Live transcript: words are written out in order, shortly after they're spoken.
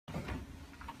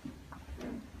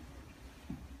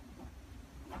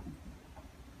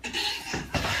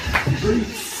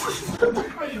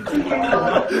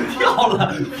跳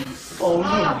了，好硬，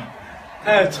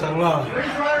太沉了。没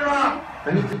摔是吧？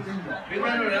没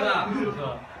摔着人吧？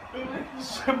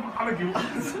先妈的给我！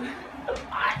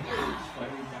哎呀，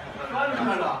摔着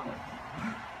了。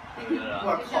我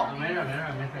靠！没事没事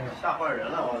没事，吓坏人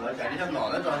了，我操，感觉像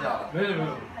脑袋撞下了。没有。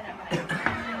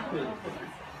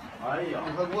哎呀，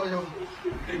你快过去吧，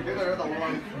你别搁这捣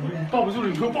乱。你抱不住了，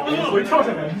你说抱不住了，我就跳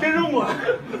下来，你别扔我。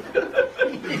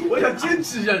我想坚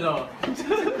持一下，知道吗？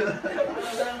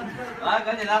来，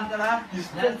赶紧的，再来。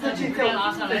再近点，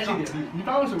你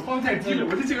把我手放太低了，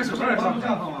我就这个手上上不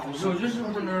上放嘛？手就是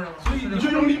放这儿了，所以你就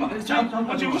用力嘛，夹，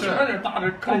我这个手有点大的，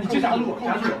看你这夹住，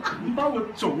你把我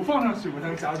肘放上去，我才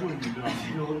能夹住你，知道吗？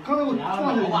刚才我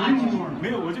放着没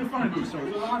有，我就放着你手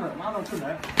就拉到出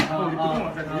来，然后你不动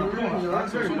了，再不用了，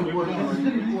这手不用了，这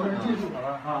里一个人记住好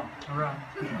了啊，是不是？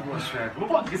我去，多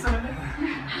抱几次呢？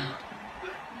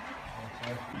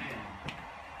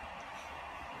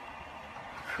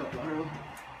可了是吧？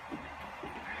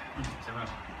行了。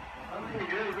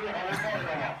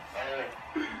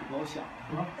老想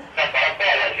啊。再把它抱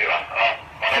下去吧，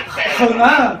啊，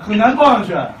很难抱上去。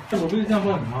我不是这样抱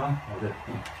你吗？哦对。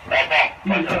来抱。你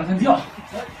往上掉。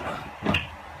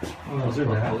我这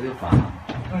边头就烦了。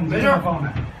没事放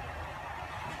呗。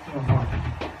这样放。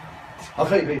好，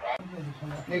可以。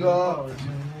那个，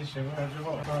你醒过来之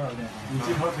后，你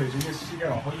这条腿直接膝盖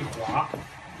往后一滑。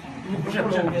不是，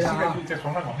你膝盖就在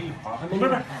床上往后一滑。不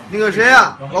是。那个谁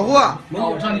呀，老胡，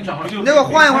我让你找就那个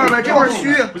换一会儿呗，这会儿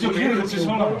虚。不就没那个支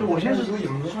撑了？我先是这个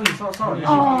影子说你骚扰。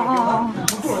哦。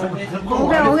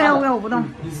OK，我不动。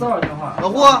你骚扰电话。老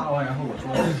胡。然后我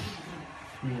说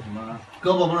那个什么，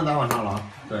胳膊不能打往上了啊。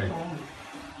对。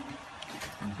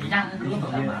你让人胳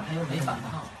膊干嘛？他又没反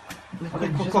抗。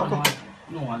快！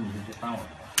弄完你就翻我。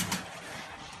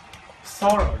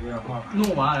骚扰电话。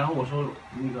弄完，然后我说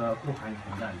那个不喊你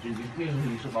混蛋，就那个时候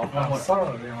你是把我翻过来。骚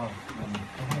扰电话。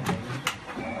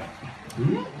你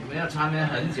们要缠绵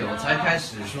很久才开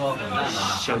始说混蛋的。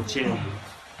小贱人。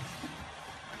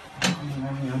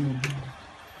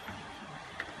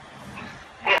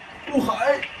不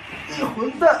喊你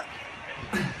混蛋！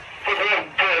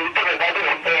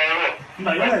你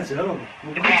把腰带折了吧，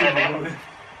我不会折的。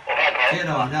接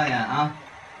着往下演啊！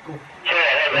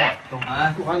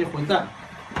哎，不喊你混蛋！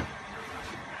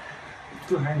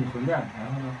不喊你混蛋，然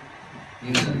后呢？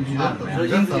你说你说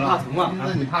英子怕疼吗？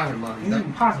那你怕什么？你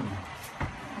怕什么？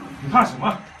你怕什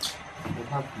么？我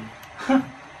怕疼。哼，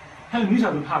还有你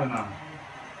小子怕的呢。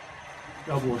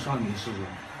要不我上你试试？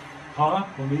好啊，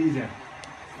我没意见。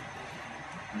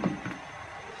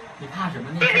你怕什么？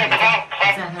那天你在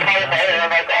那里让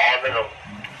他搞那种。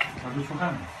他就出汗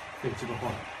了。对，这个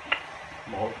话。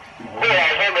毛。会长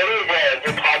说没意见，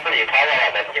就他自己趴下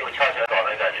来，把屁股翘起来搞那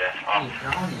感觉啊。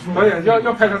然后你说导演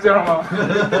要拍成这样吗？这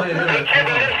都是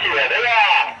写的呀。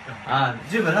啊，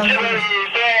基本上。这个你说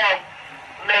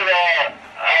那个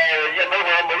也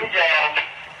没意见啊，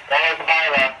然后趴下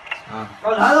来。啊，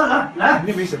来，肯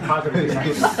定没写趴着的。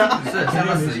是像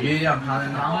个死鱼一样趴在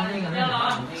那。然后那个。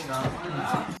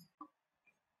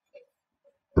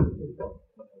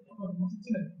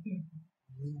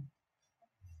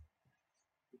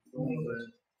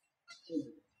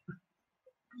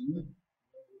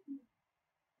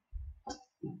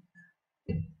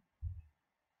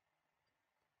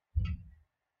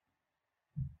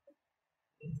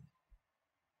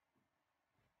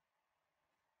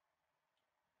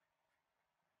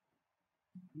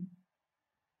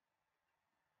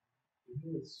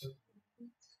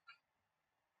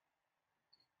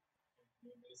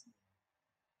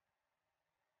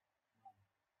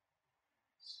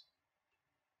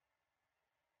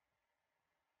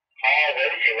好，我们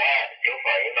警官有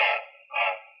反应了啊，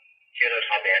接着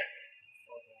长点。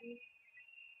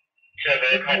这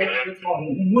边看你们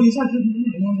摸一下就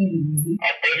啊，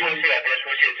别出戏啊，别出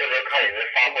戏，这边看你们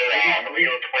发挥啊，怎么又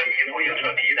脱衣服又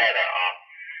扯皮带的啊，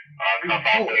看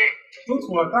发挥。都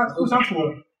脱，大家都想脱。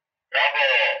然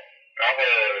后，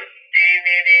叮叮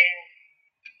叮，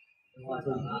电话响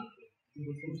了。电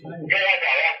话响了。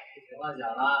电话响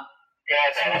了。电话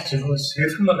响了。谁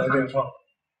他妈来电话？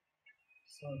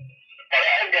把它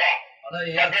摁掉。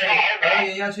导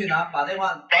演要去拿，把电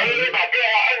话。导演你把电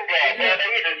话摁掉，不然它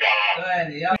一直响啊。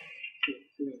对，你要。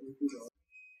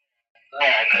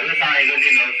可是上一个镜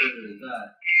头是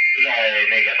在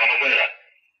那个他们会的。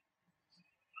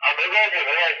啊，没关系，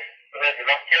来，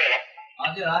接着来。好，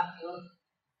进来。来，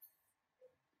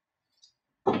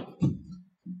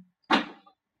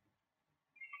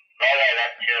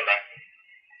接着来。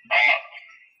啊。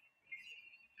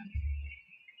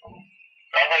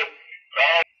然后，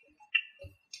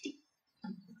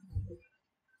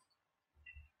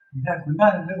你看混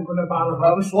蛋，这个混蛋扒了，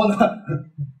咱们说呢，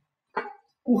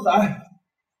顾寒，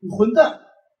你混蛋！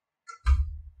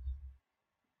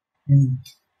你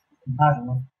怕什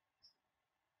么？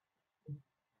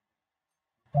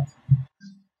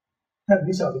看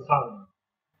你小子怕了，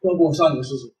要不我上你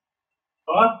试试？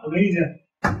好啊，我没意见。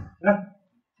来，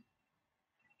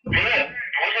不是，是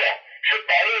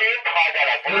白鹿林趴下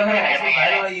了，不是是白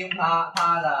洛英趴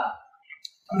的，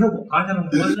不是我趴下了吗？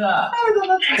不是，是白鹿林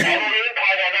趴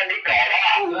下，让你搞了。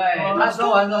对，他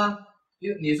说完说，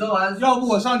你说完，要不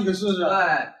我上你个试试？对，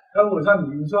要不我上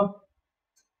你，你说。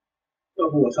要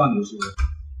不我上你试试？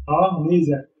好，我没意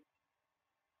见。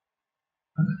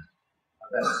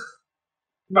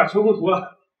你把球给我脱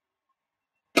了，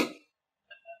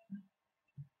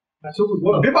把球给我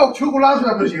脱了，别把我球给我拉出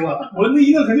来不就行了？我那一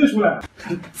定肯定出来。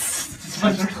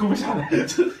完全脱不下来，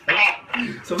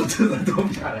什么真的脱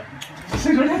不下来？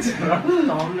这球太紧了。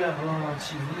到不了了，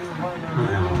气坏了，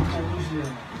东西。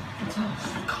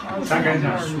你啥感想？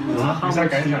你啥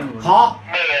感想？好，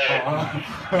能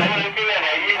不能尽量把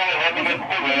衣服和这个裤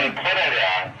子脱掉点？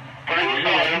不是你上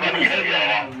来就把提了起来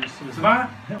吗？什么？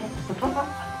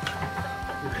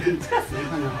谁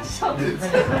看见了？上次看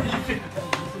见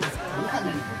能看见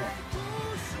你不错，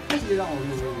非得让我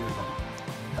用，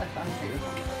再想谁？